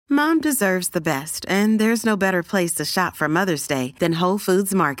Mom deserves the best, and there's no better place to shop for Mother's Day than Whole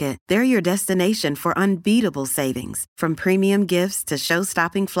Foods Market. They're your destination for unbeatable savings, from premium gifts to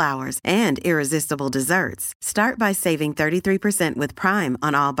show-stopping flowers and irresistible desserts. Start by saving 33% with Prime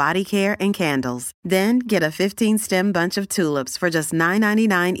on all body care and candles. Then get a 15-stem bunch of tulips for just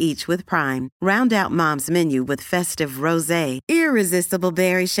 $9.99 each with Prime. Round out Mom's menu with festive rosé, irresistible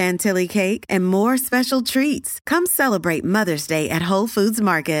berry chantilly cake, and more special treats. Come celebrate Mother's Day at Whole Foods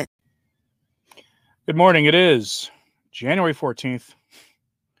Market. Good morning. It is January 14th,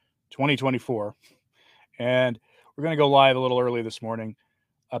 2024, and we're going to go live a little early this morning.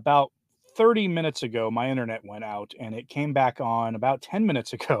 About 30 minutes ago, my internet went out, and it came back on about 10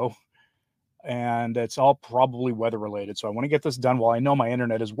 minutes ago, and it's all probably weather-related, so I want to get this done while I know my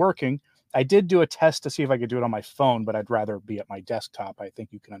internet is working. I did do a test to see if I could do it on my phone, but I'd rather be at my desktop. I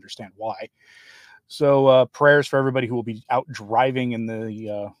think you can understand why. So prayers for everybody who will be out driving in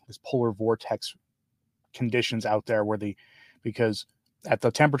the this polar vortex conditions out there, because at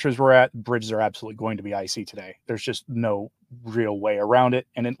the temperatures we're at, bridges are absolutely going to be icy today. There's just no real way around it.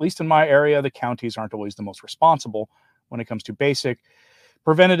 And at least in my area, the counties aren't always the most responsible when it comes to basic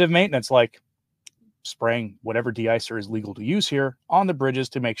preventative maintenance, like spraying whatever de-icer is legal to use here on the bridges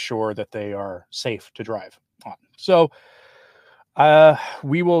to make sure that they are safe to drive on. So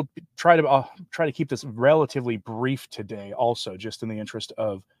we will try to keep this relatively brief today, also just in the interest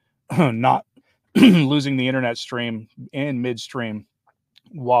of not losing the internet stream in midstream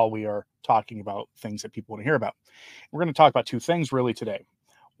while we are talking about things that people want to hear about. We're going to talk about two things really today.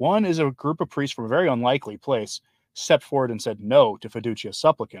 One is a group of priests from a very unlikely place stepped forward and said no to fiducia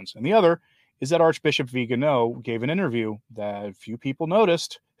supplicans, and the other is that Archbishop Vigano gave an interview that few people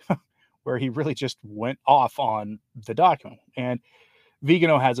noticed, where he really just went off on the document. And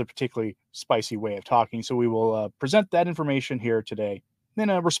Vigano has a particularly spicy way of talking, so we will present that information here today in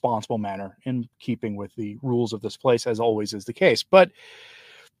a responsible manner, in keeping with the rules of this place, as always is the case. But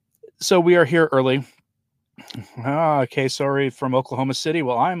so we are here early. Okay, sorry, from Oklahoma City.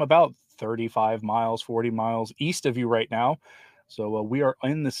 Well, I'm about 35 miles, 40 miles east of you right now. So we are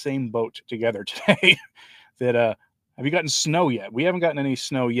in the same boat together today. Have you gotten snow yet? We haven't gotten any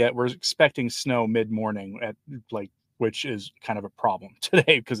snow yet. We're expecting snow mid-morning which is kind of a problem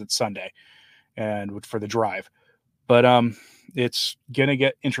today because it's Sunday and for the drive. But it's going to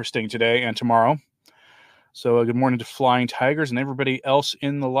get interesting today and tomorrow. So good morning to Flying Tigers and everybody else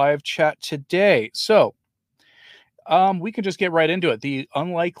in the live chat today. So we can just get right into it. The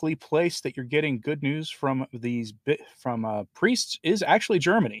unlikely place that you're getting good news from priests is actually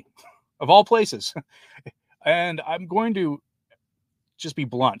Germany, of all places. And I'm going to just be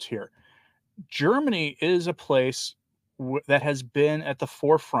blunt here. Germany is a place that has been at the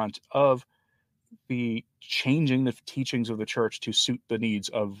forefront of the changing the teachings of the church to suit the needs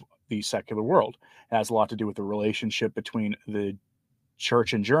of the secular world. It has a lot to do with the relationship between the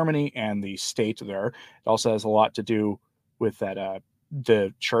church in Germany and the state there. It also has a lot to do with that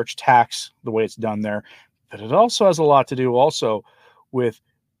the church tax, the way it's done there. But it also has a lot to do also with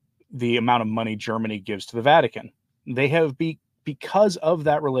the amount of money Germany gives to the Vatican. They have because of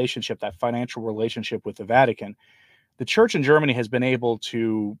that relationship, that financial relationship with the Vatican, the church in Germany has been able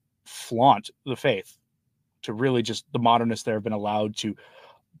to flaunt the faith, to really just, the modernists there have been allowed to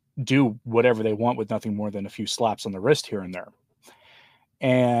do whatever they want with nothing more than a few slaps on the wrist here and there.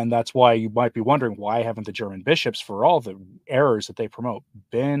 And that's why you might be wondering, why haven't the German bishops, for all the errors that they promote,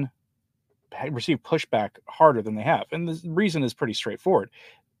 received pushback harder than they have? And the reason is pretty straightforward.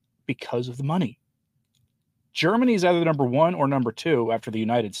 Because of the money. Germany is either number one or number two after the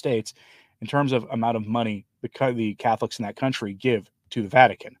United States in terms of amount of money the Catholics in that country give to the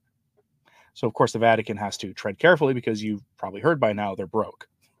Vatican. So, of course, the Vatican has to tread carefully because you've probably heard by now they're broke.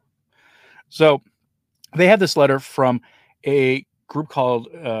 So they had this letter from a group called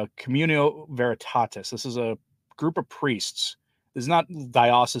Communio Veritatis. This is a group of priests. This is not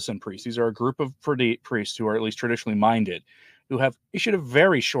diocesan priests. These are a group of priests who are at least traditionally minded, who have issued a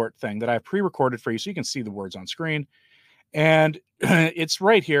very short thing that I've pre-recorded for you so you can see the words on screen. And it's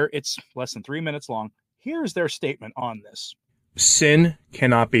right here. It's less than 3 minutes long. Here's their statement on this. Sin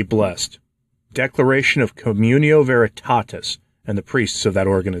cannot be blessed. Declaration of Communio Veritatis and the priests of that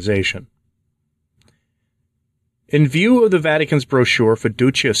organization. In view of the Vatican's brochure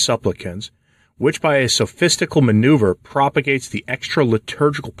Fiducia Supplicans, which by a sophistical maneuver propagates the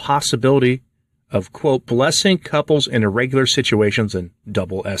extra-liturgical possibility of, quote, blessing couples in irregular situations and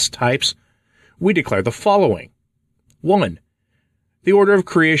double S types, we declare the following. 1. The order of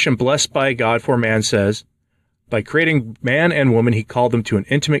creation blessed by God for man says, by creating man and woman, he called them to an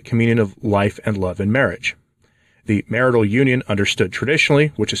intimate communion of life and love in marriage. The marital union, understood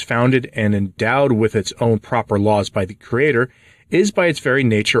traditionally, which is founded and endowed with its own proper laws by the Creator, is by its very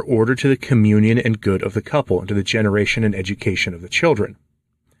nature ordered to the communion and good of the couple and to the generation and education of the children.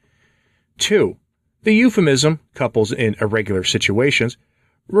 2. The euphemism, couples in irregular situations,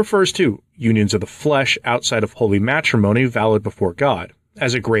 refers to unions of the flesh outside of holy matrimony valid before God.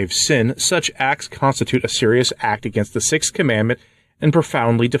 As a grave sin, such acts constitute a serious act against the sixth commandment and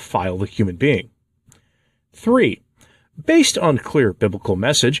profoundly defile the human being. 3. Based on clear biblical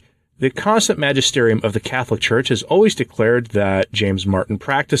message, the constant magisterium of the Catholic Church has always declared that James Martin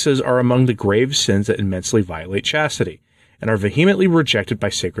practices are among the grave sins that immensely violate chastity, and are vehemently rejected by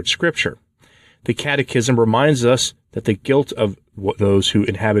sacred scripture. The Catechism reminds us that the guilt of those who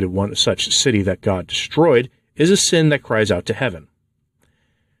inhabited one such city that God destroyed is a sin that cries out to heaven.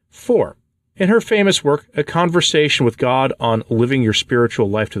 4. In her famous work, A Conversation with God on Living Your Spiritual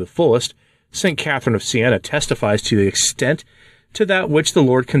Life to the Fullest, St. Catherine of Siena testifies to the extent to that which the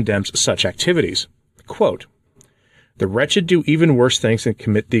Lord condemns such activities. Quote, "The wretched do even worse things than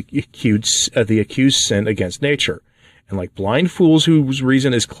commit the accused sin against nature, and like blind fools whose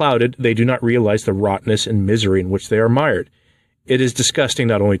reason is clouded, they do not realize the rottenness and misery in which they are mired. It is disgusting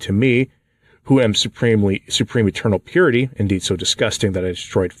not only to me, who am supreme eternal purity, indeed so disgusting that I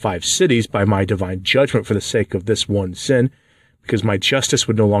destroyed 5 cities by my divine judgment for the sake of this one sin, because my justice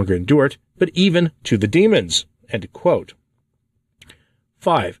would no longer endure it, but even to the demons." End quote.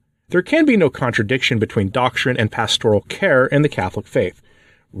 5. There can be no contradiction between doctrine and pastoral care in the Catholic faith.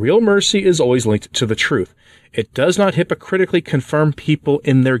 Real mercy is always linked to the truth. It does not hypocritically confirm people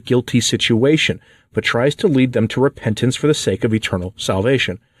in their guilty situation, but tries to lead them to repentance for the sake of eternal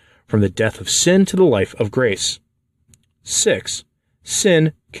salvation, from the death of sin to the life of grace. 6.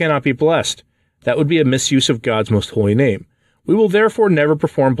 Sin cannot be blessed. That would be a misuse of God's most holy name. We will therefore never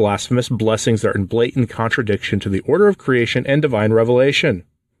perform blasphemous blessings that are in blatant contradiction to the order of creation and divine revelation.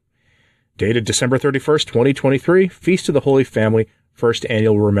 Dated December 31st, 2023, Feast of the Holy Family, First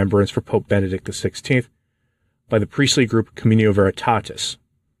Annual Remembrance for Pope Benedict XVI, by the priestly group Communio Veritatis.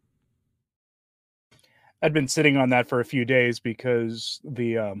 I'd been sitting on that for a few days because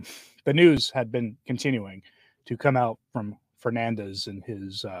the news had been continuing to come out from Fernandez and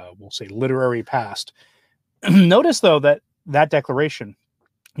his, we'll say, literary past. Notice, though, that declaration,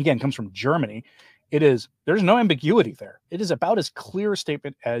 again, comes from Germany. There's no ambiguity there. It is about as clear a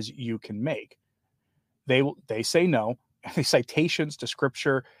statement as you can make. They say no. The citations to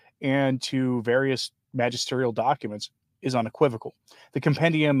scripture and to various magisterial documents is unequivocal. The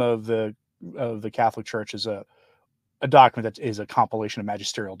compendium of the Catholic Church is a document that is a compilation of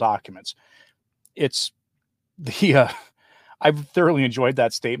magisterial documents. It's I've thoroughly enjoyed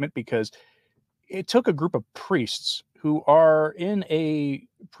that statement because it took a group of priests who are in a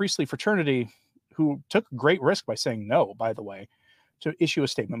priestly fraternity who took great risk by saying no, by the way, to issue a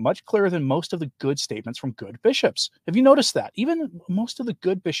statement much clearer than most of the good statements from good bishops. Have you noticed that? Even most of the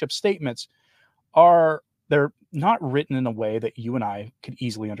good bishop statements they're not written in a way that you and I could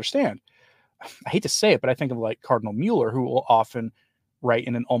easily understand. I hate to say it, but I think of like Cardinal Mueller, who will often write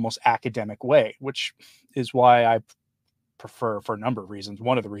in an almost academic way, which is why I prefer, for a number of reasons.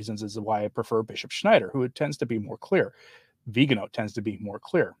 One of the reasons is why I prefer Bishop Schneider, who tends to be more clear. Vigano tends to be more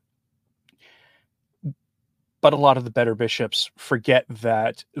clear. But a lot of the better bishops forget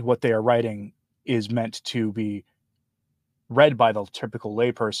that what they are writing is meant to be read by the typical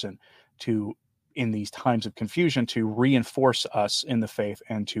layperson in these times of confusion, to reinforce us in the faith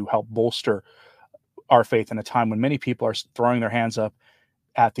and to help bolster our faith in a time when many people are throwing their hands up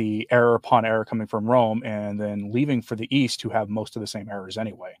at the error upon error coming from Rome and then leaving for the East, who have most of the same errors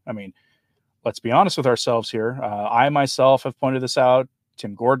anyway. I mean, let's be honest with ourselves here. I myself have pointed this out.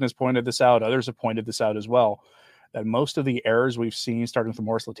 Tim Gordon has pointed this out. Others have pointed this out as well, that most of the errors we've seen, starting with the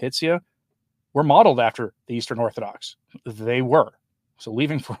Amoris Laetitia, were modeled after the Eastern Orthodox. They were. So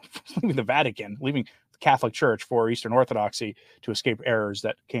leaving the Vatican, leaving the Catholic Church for Eastern Orthodoxy to escape errors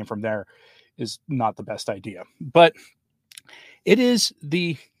that came from there is not the best idea. But it is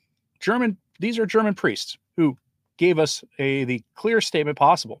these are German priests who gave us the clear statement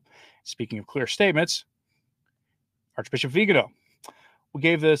possible. Speaking of clear statements, Archbishop Vigano, we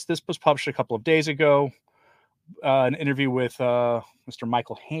gave this was published a couple of days ago, an interview with Mr.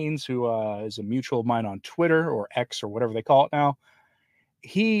 Michael Haynes, who is a mutual of mine on Twitter, or X, or whatever they call it now.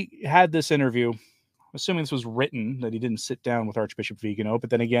 He had this interview, assuming this was written, that he didn't sit down with Archbishop Vigano,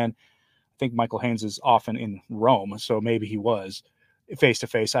 but then again, I think Michael Haynes is often in Rome, so maybe he was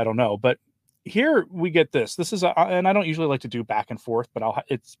face-to-face, I don't know. But here we get this. This is, and I don't usually like to do back and forth, but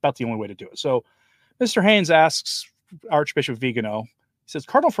it's about the only way to do it. So Mr. Haynes asks Archbishop Vigano, says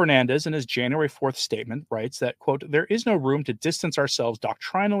Cardinal Fernandez in his January 4th statement writes that, quote, there is no room to distance ourselves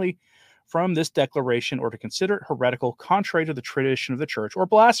doctrinally from this declaration or to consider it heretical, contrary to the tradition of the church, or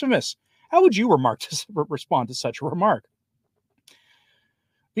blasphemous. How would you respond to such a remark?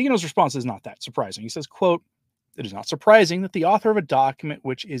 Vigano's response is not that surprising. He says, quote, it is not surprising that the author of a document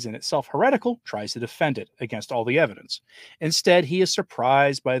which is in itself heretical tries to defend it against all the evidence. Instead, he is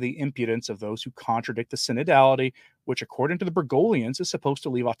surprised by the impudence of those who contradict the synodality, which, according to the Bergoglians, is supposed to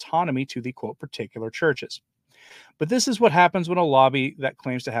leave autonomy to the, quote, particular churches. But this is what happens when a lobby that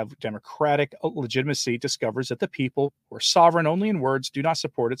claims to have democratic legitimacy discovers that the people, who are sovereign only in words, do not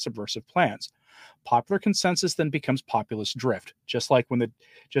support its subversive plans. Popular consensus then becomes populist drift, just like when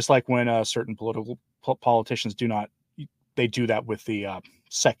certain politicians do that with the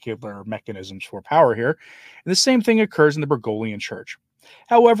secular mechanisms for power here. And the same thing occurs in the Bergoglian Church.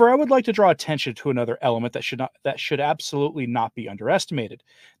 However, I would like to draw attention to another element that should absolutely not be underestimated: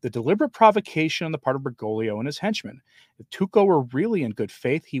 the deliberate provocation on the part of Bergoglio and his henchmen. If Tuco were really in good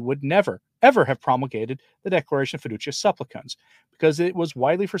faith, he would never, ever have promulgated the Declaration of Fiducia Supplicans, because it was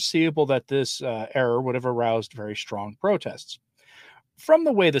widely foreseeable that this error would have aroused very strong protests. From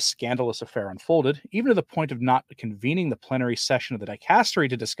the way the scandalous affair unfolded, even to the point of not convening the plenary session of the dicastery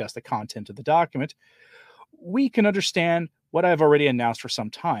to discuss the content of the document, we can understand what I have already announced for some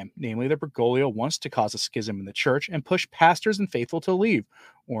time, namely that Bergoglio wants to cause a schism in the church and push pastors and faithful to leave,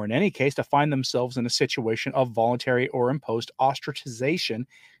 or in any case to find themselves in a situation of voluntary or imposed ostracization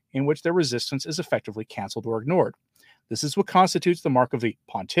in which their resistance is effectively canceled or ignored. This is what constitutes the mark of the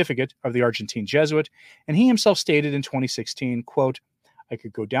pontificate of the Argentine Jesuit, and he himself stated in 2016, quote, I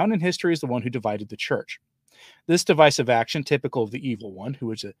could go down in history as the one who divided the church. This divisive action, typical of the evil one,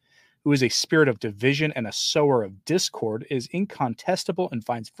 who is a spirit of division and a sower of discord, is incontestable and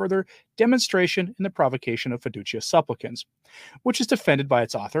finds further demonstration in the provocation of Fiducia Supplicans, which is defended by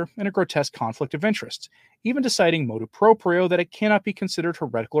its author in a grotesque conflict of interests, even deciding motu proprio that it cannot be considered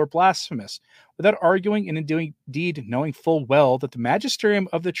heretical or blasphemous, without arguing and indeed knowing full well that the magisterium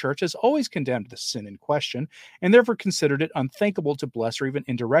of the church has always condemned the sin in question, and therefore considered it unthinkable to bless or even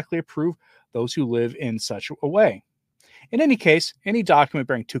indirectly approve those who live in such a way. In any case, any document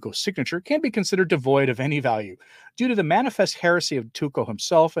bearing Tuco's signature can be considered devoid of any value, due to the manifest heresy of Tuco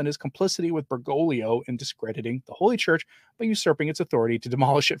himself and his complicity with Bergoglio in discrediting the Holy Church by usurping its authority to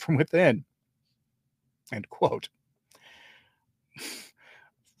demolish it from within. End quote.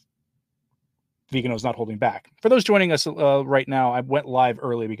 Vigano's not holding back. For those joining us right now, I went live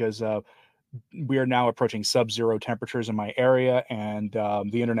early because we are now approaching sub-zero temperatures in my area, and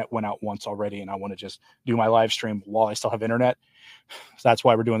the internet went out once already, and I want to just do my live stream while I still have internet. So that's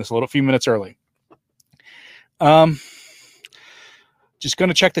why we're doing this a few minutes early. Just going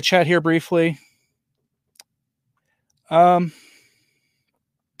to check the chat here briefly. Because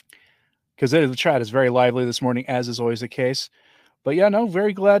the chat is very lively this morning, as is always the case. But yeah, no,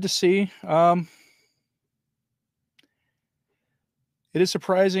 very glad to see. It is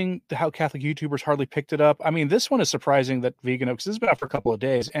surprising how Catholic YouTubers hardly picked it up. I mean, this one is surprising that Vigano, because this has been out for a couple of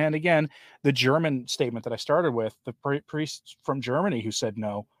days. And again, the German statement that I started with, the priests from Germany who said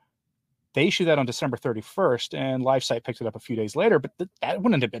no, they issued that on December 31st, and LiveSite picked it up a few days later, but that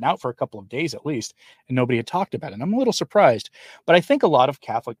wouldn't have been out for a couple of days at least, and nobody had talked about it. And I'm a little surprised. But I think a lot of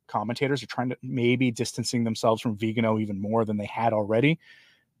Catholic commentators are trying to maybe distancing themselves from Vigano even more than they had already,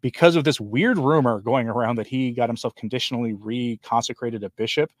 because of this weird rumor going around that he got himself conditionally reconsecrated a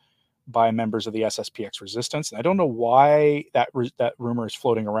bishop by members of the SSPX resistance. And I don't know why that rumor is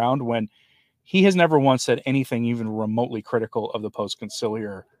floating around when he has never once said anything even remotely critical of the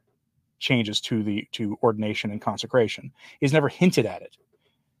post-conciliar changes to ordination and consecration. He's never hinted at it.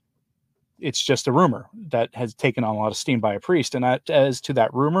 It's just a rumor that has taken on a lot of steam by a priest. And as to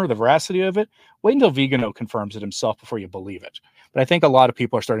that rumor, the veracity of it, wait until Vigano confirms it himself before you believe it. But I think a lot of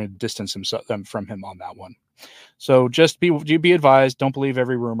people are starting to distance them from him on that one. So just be advised, don't believe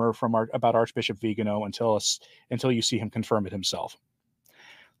every rumor about Archbishop Vigano until you see him confirm it himself.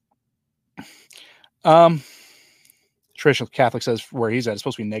 Traditional Catholic says where he's at, it's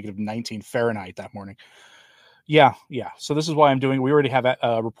supposed to be negative 19 Fahrenheit that morning. Yeah. So this is why I'm doing. We already have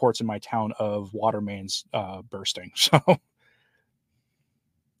reports in my town of water mains bursting. So,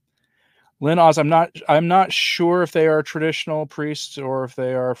 Lynn Oz, I'm not sure if they are traditional priests or if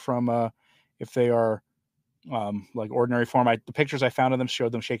they are like ordinary form. The pictures I found of them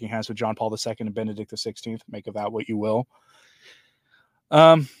showed them shaking hands with John Paul II and Benedict XVI. Make of that what you will.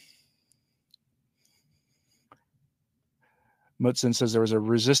 Mutson says there was a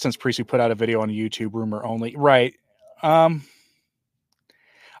resistance priest who put out a video on YouTube, rumor only. Right.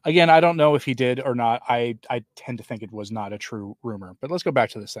 Again, I don't know if he did or not. I tend to think it was not a true rumor. But let's go back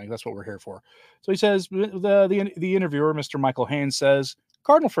to this thing. That's what we're here for. So he says, the interviewer, Mr. Michael Haynes, says,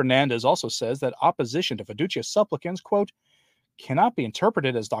 Cardinal Fernandez also says that opposition to fiducia supplicans, quote, cannot be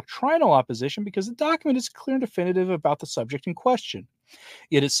interpreted as doctrinal opposition because the document is clear and definitive about the subject in question.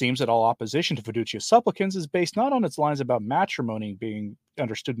 Yet it seems that all opposition to fiducia supplicans is based not on its lines about matrimony being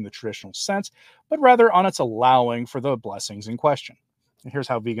understood in the traditional sense, but rather on its allowing for the blessings in question. And here's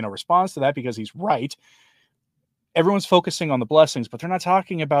how Vigano responds to that, because he's right. Everyone's focusing on the blessings, but they're not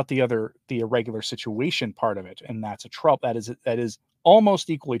talking about the irregular situation part of it, and that's a trouble. That is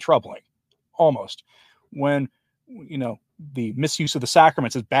almost equally troubling, almost, when the misuse of the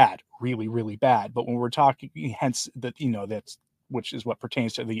sacraments is bad, really, really bad. But when we're talking, hence that that's which is what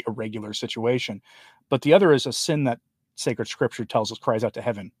pertains to the irregular situation. But the other is a sin that sacred scripture tells us cries out to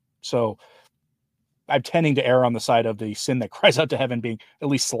heaven. So I'm tending to err on the side of the sin that cries out to heaven being at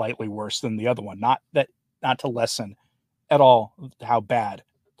least slightly worse than the other one. Not to lessen at all how bad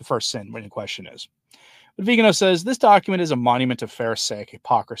the first sin in question is. But Vigano says this document is a monument of Pharisaic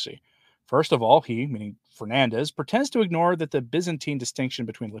hypocrisy. First of all, he, meaning Fernandez, pretends to ignore that the Byzantine distinction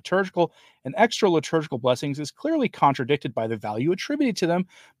between liturgical and extra-liturgical blessings is clearly contradicted by the value attributed to them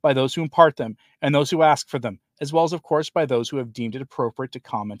by those who impart them and those who ask for them, as well as, of course, by those who have deemed it appropriate to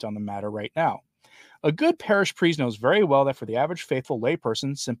comment on the matter right now. A good parish priest knows very well that for the average faithful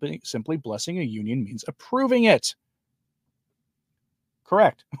layperson, simply blessing a union means approving it.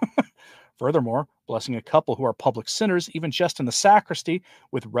 Correct. Furthermore, blessing a couple who are public sinners, even just in the sacristy,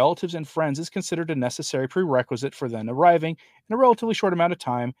 with relatives and friends is considered a necessary prerequisite for then arriving in a relatively short amount of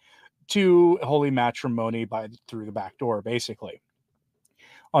time to holy matrimony through the back door, basically.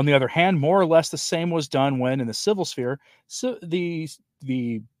 On the other hand, more or less the same was done when, in the civil sphere, the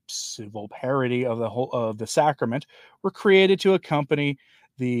civil parity of the sacrament were created to accompany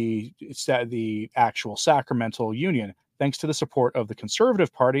the actual sacramental union, thanks to the support of the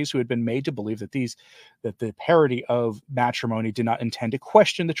conservative parties who had been made to believe that the parity of matrimony did not intend to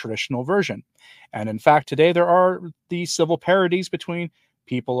question the traditional version. And in fact, today there are these civil parities between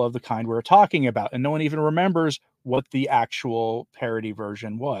people of the kind we're talking about, and no one even remembers what the actual parity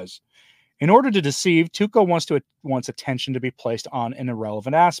version was. In order to deceive, Tuco wants attention to be placed on an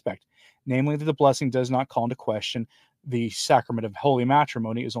irrelevant aspect, namely that the blessing does not call into question the sacrament of holy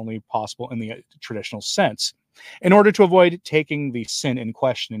matrimony is only possible in the traditional sense, in order to avoid taking the sin in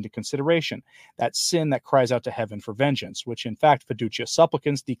question into consideration, that sin that cries out to heaven for vengeance, which in fact fiducia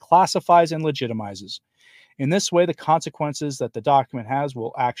supplicans declassifies and legitimizes. In this way, the consequences that the document has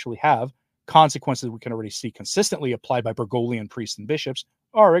will actually have, consequences we can already see consistently applied by Bergoglian priests and bishops,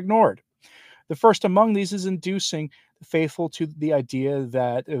 are ignored. The first among these is inducing the faithful to the idea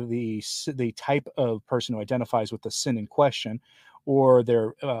that the type of person who identifies with the sin in question, or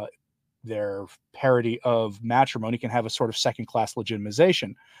their parity of matrimony, can have a sort of second-class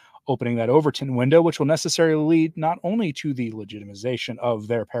legitimization, opening that Overton window, which will necessarily lead not only to the legitimization of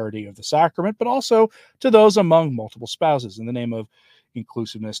their parity of the sacrament, but also to those among multiple spouses in the name of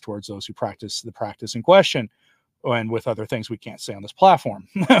inclusiveness towards those who practice the practice in question, and with other things we can't say on this platform.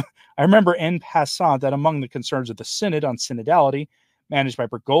 I remember en passant that among the concerns of the synod on synodality, managed by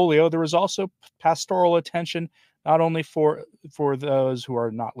Bergoglio, there was also pastoral attention not only for those who are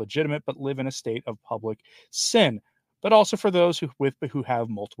not legitimate but live in a state of public sin, but also for those who have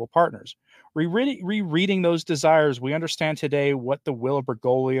multiple partners. Rereading those desires, we understand today what the will of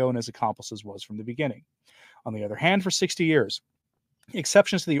Bergoglio and his accomplices was from the beginning. On the other hand, for 60 years,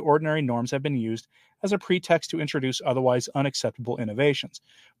 exceptions to the ordinary norms have been used as a pretext to introduce otherwise unacceptable innovations.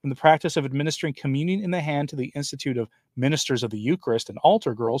 From the practice of administering communion in the hand to the institute of ministers of the Eucharist and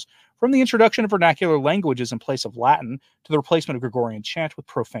altar girls, from the introduction of vernacular languages in place of Latin to the replacement of Gregorian chant with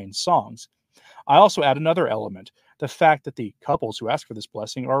profane songs. I also add another element, the fact that the couples who ask for this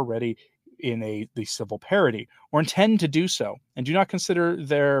blessing are already in the civil parity, or intend to do so, and do not consider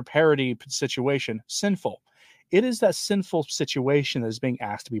their parity situation sinful. It is that sinful situation that is being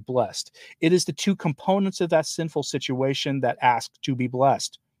asked to be blessed. It is the two components of that sinful situation that ask to be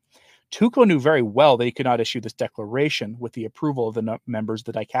blessed. Tuco knew very well that he could not issue this declaration with the approval of the members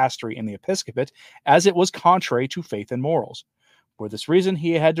of the dicastery and the episcopate, as it was contrary to faith and morals. For this reason,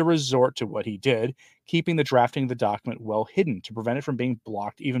 he had to resort to what he did, keeping the drafting of the document well hidden to prevent it from being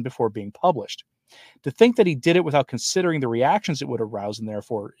blocked even before being published. To think that he did it without considering the reactions it would arouse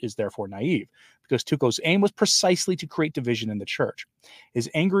is therefore naive, because Tuco's aim was precisely to create division in the church. His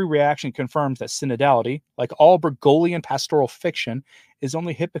angry reaction confirms that synodality, like all Bergoglian pastoral fiction, is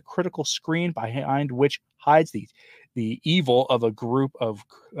only a hypocritical screen behind which hides the evil of a group of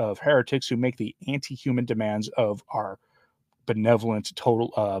heretics who make the anti-human demands of our benevolent,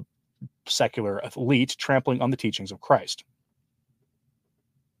 total secular elite trampling on the teachings of Christ.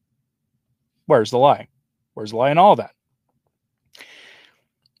 Where's the lie? Where's the lie in all that?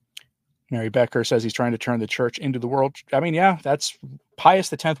 Mary Becker says he's trying to turn the church into the world. I mean, yeah, that's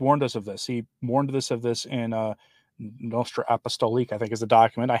Pius X warned us of this. He warned us of this in Nostra Apostolique, I think is the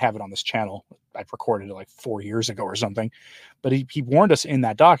document. I have it on this channel. I've recorded it like 4 years ago or something. But he warned us in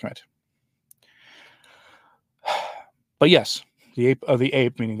that document. But yes, the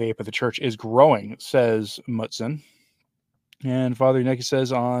ape, meaning the ape of the church, is growing, says Mutzin. And Father Yanecki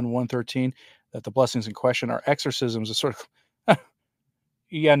says on 113 that the blessings in question are exorcisms. A sort of,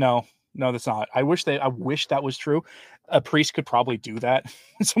 yeah, no, that's not. I wish that was true. A priest could probably do that.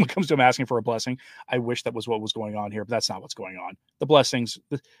 Someone comes to him asking for a blessing. I wish that was what was going on here, but that's not what's going on. The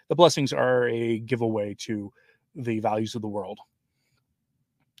blessings are a giveaway to the values of the world.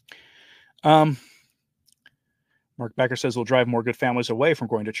 Mark Becker says will drive more good families away from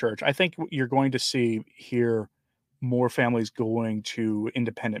going to church. I think you're going to see here more families going to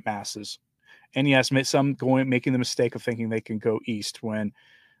independent masses. And yes, some making the mistake of thinking they can go east when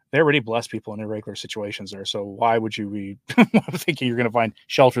they already bless people in irregular situations there. So why would you be thinking you're going to find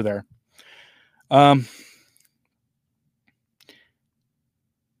shelter there? I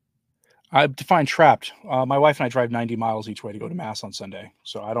define trapped. My wife and I drive 90 miles each way to go to mass on Sunday.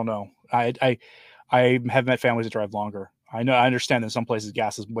 So I don't know. I have met families that drive longer. I understand that in some places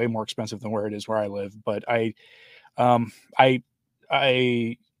gas is way more expensive than where it is where I live, but I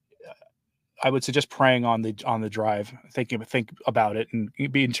would suggest praying on the drive, think about it, and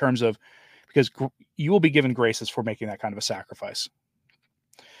be in terms of, because you will be given graces for making that kind of a sacrifice.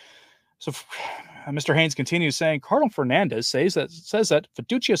 So Mr. Haynes continues saying, Cardinal Fernandez says that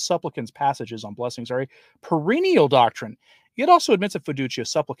fiducia supplicans passages on blessings are a perennial doctrine. He also admits that fiducia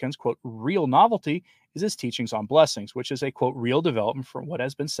supplicans, quote, real novelty is his teachings on blessings, which is a, quote, real development from what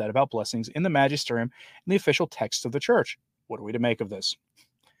has been said about blessings in the magisterium and the official texts of the church. What are we to make of this?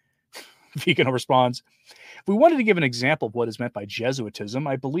 Vigano responds, if we wanted to give an example of what is meant by Jesuitism,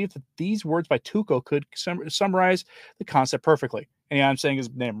 I believe that these words by Tuco could summarize the concept perfectly. And yeah, I'm saying his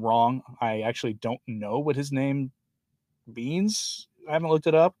name wrong. I actually don't know what his name means. I haven't looked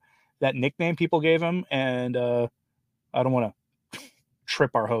it up. That nickname people gave him, and I don't want to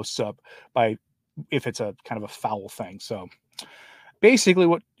trip our hosts up if it's a kind of a foul thing. So basically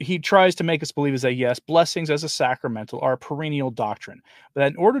what he tries to make us believe is that, yes, blessings as a sacramental are a perennial doctrine, but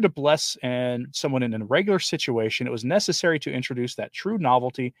that in order to bless someone in a regular situation, it was necessary to introduce that true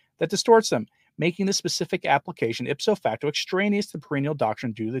novelty that distorts them, making the specific application ipso facto extraneous to the perennial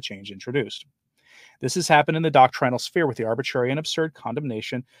doctrine due to the change introduced. This has happened in the doctrinal sphere with the arbitrary and absurd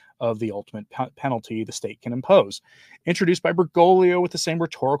condemnation of the ultimate penalty the state can impose, introduced by Bergoglio with the same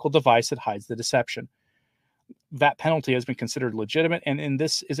rhetorical device that hides the deception. That penalty has been considered legitimate, and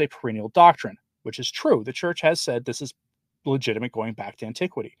this is a perennial doctrine, which is true. The church has said this is legitimate going back to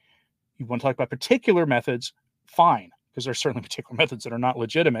antiquity. You want to talk about particular methods, fine, because there are certainly particular methods that are not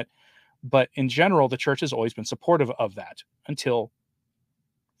legitimate. But in general, the church has always been supportive of that until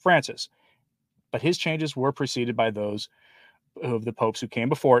Francis. But his changes were preceded by those of the popes who came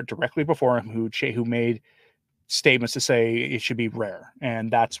directly before him, who made statements to say it should be rare.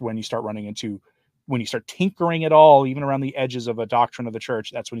 And that's when you start running into, when you start tinkering at all, even around the edges of a doctrine of the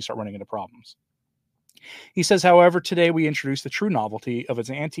church, that's when you start running into problems. He says, however, today we introduce the true novelty of its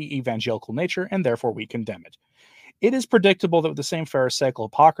anti-evangelical nature, and therefore we condemn it. It is predictable that with the same pharisaical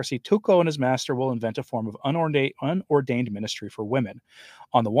hypocrisy, Tuco and his master will invent a form of unordained ministry for women.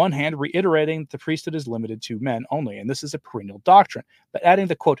 On the one hand, reiterating that the priesthood is limited to men only, and this is a perennial doctrine, but adding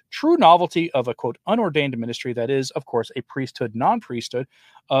the, quote, true novelty of a, quote, unordained ministry that is, of course, a priesthood, non-priesthood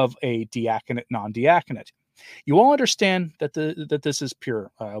of a diaconate, non-diaconate. You all understand that this is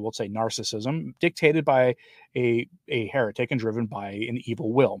pure, we'll say, narcissism, dictated by a heretic and driven by an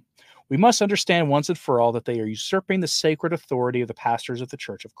evil will. We must understand once and for all that they are usurping the sacred authority of the pastors of the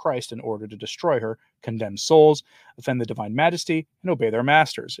Church of Christ in order to destroy her, condemn souls, offend the divine majesty, and obey their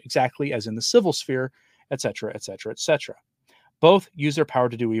masters, exactly as in the civil sphere, etc., etc., etc. Both use their power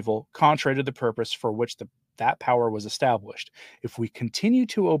to do evil, contrary to the purpose for which that power was established. If we continue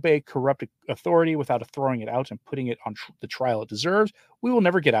to obey corrupt authority without throwing it out and putting it on the trial it deserves, we will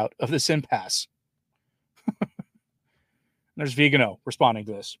never get out of this impasse. There's Vigano responding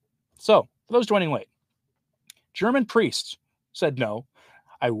to this. So, for those joining late, German priests said no.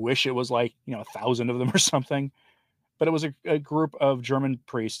 I wish it was like, 1,000 of them or something. But it was a group of German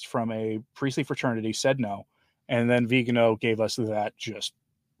priests from a priestly fraternity said no. And then Vigano gave us that just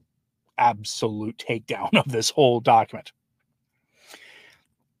absolute takedown of this whole document.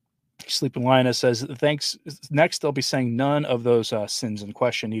 Sleeping Lioness says, thanks. Next, they'll be saying none of those sins in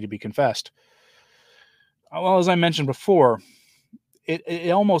question need to be confessed. Well, as I mentioned before,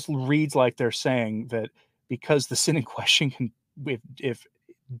 it almost reads like they're saying that because the sin in question can, if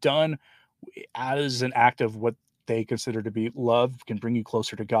done as an act of what they consider to be love, can bring you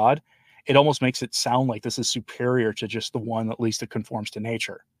closer to God. It almost makes it sound like this is superior to just the one, at least, that conforms to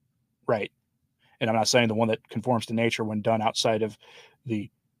nature. Right. And I'm not saying the one that conforms to nature when done outside of the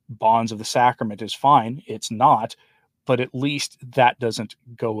bonds of the sacrament is fine. It's not. But at least that doesn't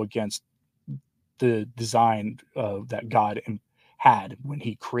go against the design that God had when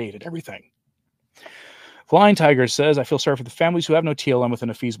he created everything. Flying Tiger says, I feel sorry for the families who have no TLM within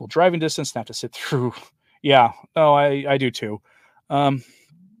a feasible driving distance and have to sit through. Yeah, no, I do too.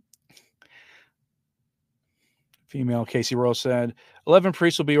 Female Casey Rose said, 11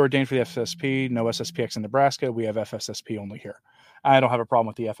 priests will be ordained for the FSSP. No SSPX in Nebraska. We have FSSP only here. I don't have a problem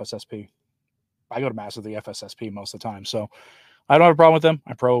with the FSSP. I go to mass with the FSSP most of the time, so I don't have a problem with them.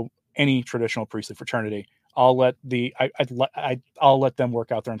 I'm pro any traditional priestly fraternity. I'll let I'll let them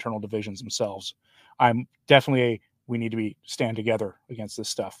work out their internal divisions themselves. I'm definitely we need to stand together against this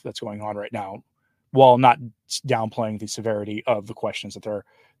stuff that's going on right now, while not downplaying the severity of the questions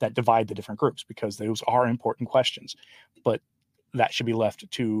that divide the different groups, because those are important questions. But that should be left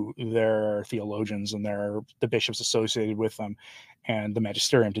to their theologians and the bishops associated with them and the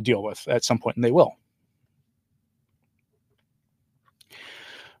magisterium to deal with at some point, and they will.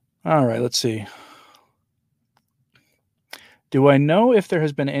 All right, let's see. Do I know if there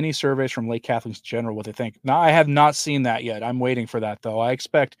has been any surveys from lay Catholics in general what they think? No, I have not seen that yet. I'm waiting for that, though. I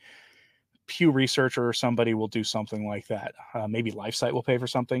expect Pew Research or somebody will do something like that. Maybe LifeSite will pay for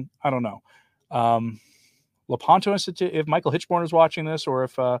something. I don't know. Lepanto Institute, if Michael Hitchborn is watching this, or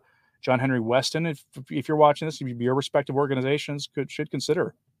if John Henry Weston, if you're watching this, your respective organizations should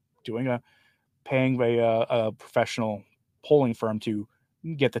consider paying a professional polling firm to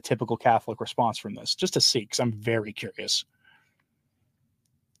get the typical Catholic response from this, just to see, because I'm very curious.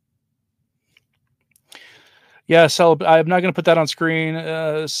 Yeah, I'm not going to put that on screen,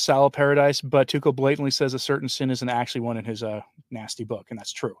 Sal Paradise, but Tuco blatantly says a certain sin isn't actually one in his nasty book, and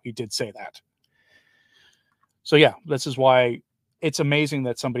that's true. He did say that. So yeah, this is why it's amazing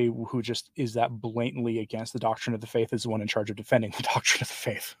that somebody who just is that blatantly against the doctrine of the faith is the one in charge of defending the doctrine of the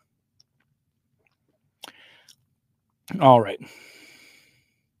faith. All right.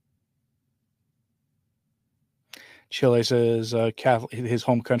 Chile says his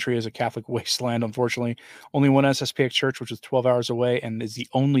home country is a Catholic wasteland, unfortunately. Only one SSPX church, which is 12 hours away, and is the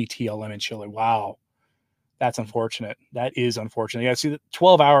only TLM in Chile. Wow. That's unfortunate. That is unfortunate. Yeah, see,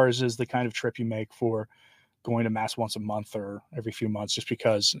 12 hours is the kind of trip you make for going to mass once a month or every few months, just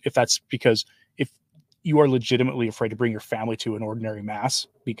because if you are legitimately afraid to bring your family to an ordinary mass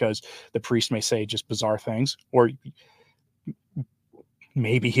because the priest may say just bizarre things, or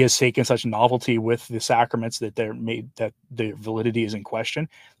maybe he has taken such novelty with the sacraments that that the validity is in question.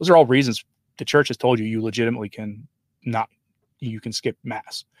 Those are all reasons the church has told you legitimately can skip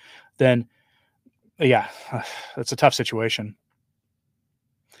mass. Then, yeah, that's a tough situation.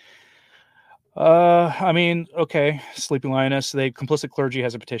 I mean, okay, Sleeping Lioness, the complicit clergy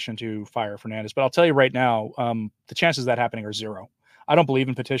has a petition to fire Fernandez, but I'll tell you right now, the chances of that happening are zero. I don't believe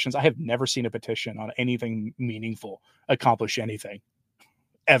in petitions. I have never seen a petition on anything meaningful accomplish anything.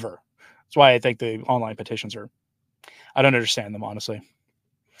 Ever. That's why I think the online petitions I don't understand them, honestly.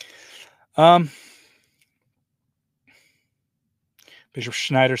 Bishop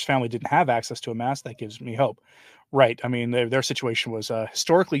Schneider's family didn't have access to a mass. That gives me hope. Right. I mean, their situation was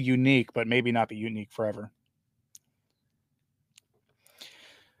historically unique, but maybe not be unique forever.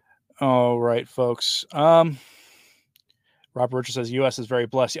 All right, folks. Robert Richard says U.S. is very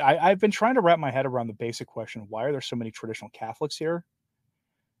blessed. I've been trying to wrap my head around the basic question: why are there so many traditional Catholics here?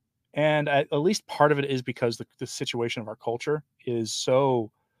 And at least part of it is because the situation of our culture is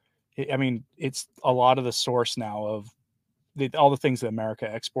so, I mean, it's a lot of the source now of all the things that America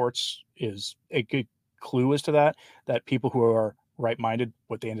exports is a good clue as to that people who are right-minded,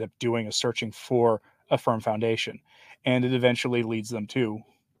 what they end up doing is searching for a firm foundation. And it eventually leads them to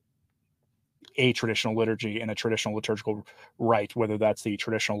a traditional liturgy and a traditional liturgical rite, whether that's the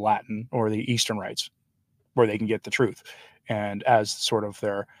traditional Latin or the Eastern rites, where they can get the truth. And as sort of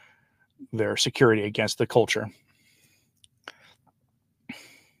their security against the culture.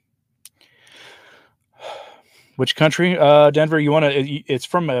 Which country? Denver, it's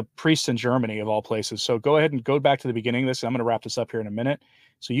from a priest in Germany, of all places. So go ahead and go back to the beginning of this. I'm going to wrap this up here in a minute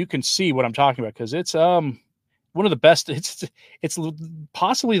so you can see what I'm talking about, because it's one of the best. It's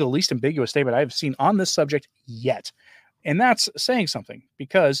possibly the least ambiguous statement I've seen on this subject yet. And that's saying something,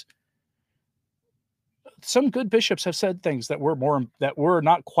 because some good bishops have said things that were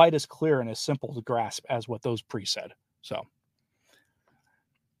not quite as clear and as simple to grasp as what those priests said. So,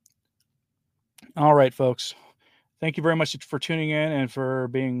 all right, folks. Thank you very much for tuning in and for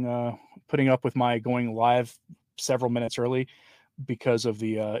being putting up with my going live several minutes early because of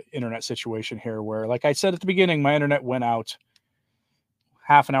the internet situation here, where, like I said at the beginning, my internet went out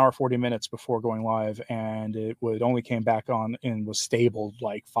half an hour, 40 minutes before going live, and it only came back on and was stable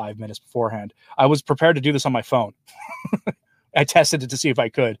like 5 minutes beforehand. I was prepared to do this on my phone. I tested it to see if I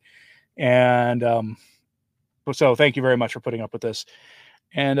could. And so thank you very much for putting up with this.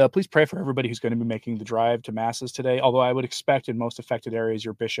 And please pray for everybody who's going to be making the drive to masses today. Although I would expect in most affected areas,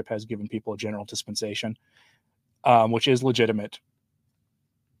 your bishop has given people a general dispensation, which is legitimate.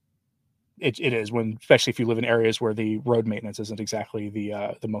 It is, especially if you live in areas where the road maintenance isn't exactly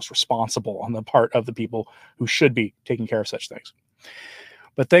the most responsible on the part of the people who should be taking care of such things.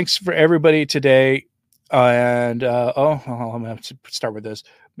 But thanks for everybody today. And I'm going to start with this.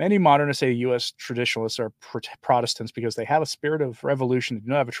 Many modernists say U.S. traditionalists are Protestants because they have a spirit of revolution. They do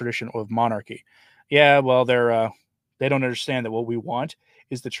not have a tradition of monarchy. Yeah, well, they don't understand that what we want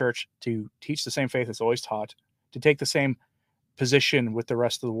is the church to teach the same faith it's always taught, to take the same position with the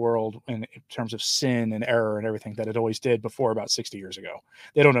rest of the world in terms of sin and error and everything that it always did before about 60 years ago.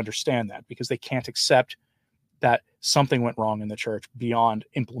 They don't understand that because they can't accept that something went wrong in the church beyond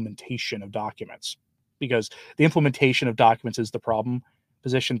implementation of documents, because the implementation of documents is the problem.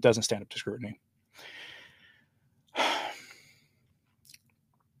 Position doesn't stand up to scrutiny. I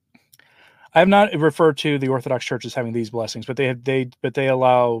have not referred to the Orthodox Church as having these blessings, but they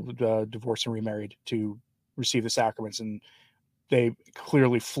allow divorced and remarried to receive the sacraments, and they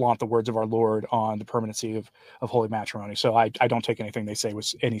clearly flaunt the words of our Lord on the permanency of holy matrimony. So I don't take anything they say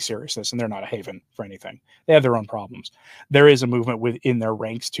with any seriousness, and they're not a haven for anything. They have their own problems. There is a movement within their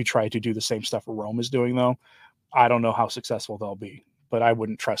ranks to try to do the same stuff Rome is doing, though. I don't know how successful they'll be, but I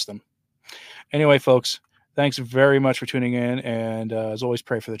wouldn't trust them. Anyway, folks, thanks very much for tuning in, and as always,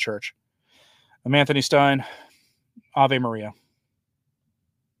 pray for the church. I'm Anthony Stein. Ave Maria.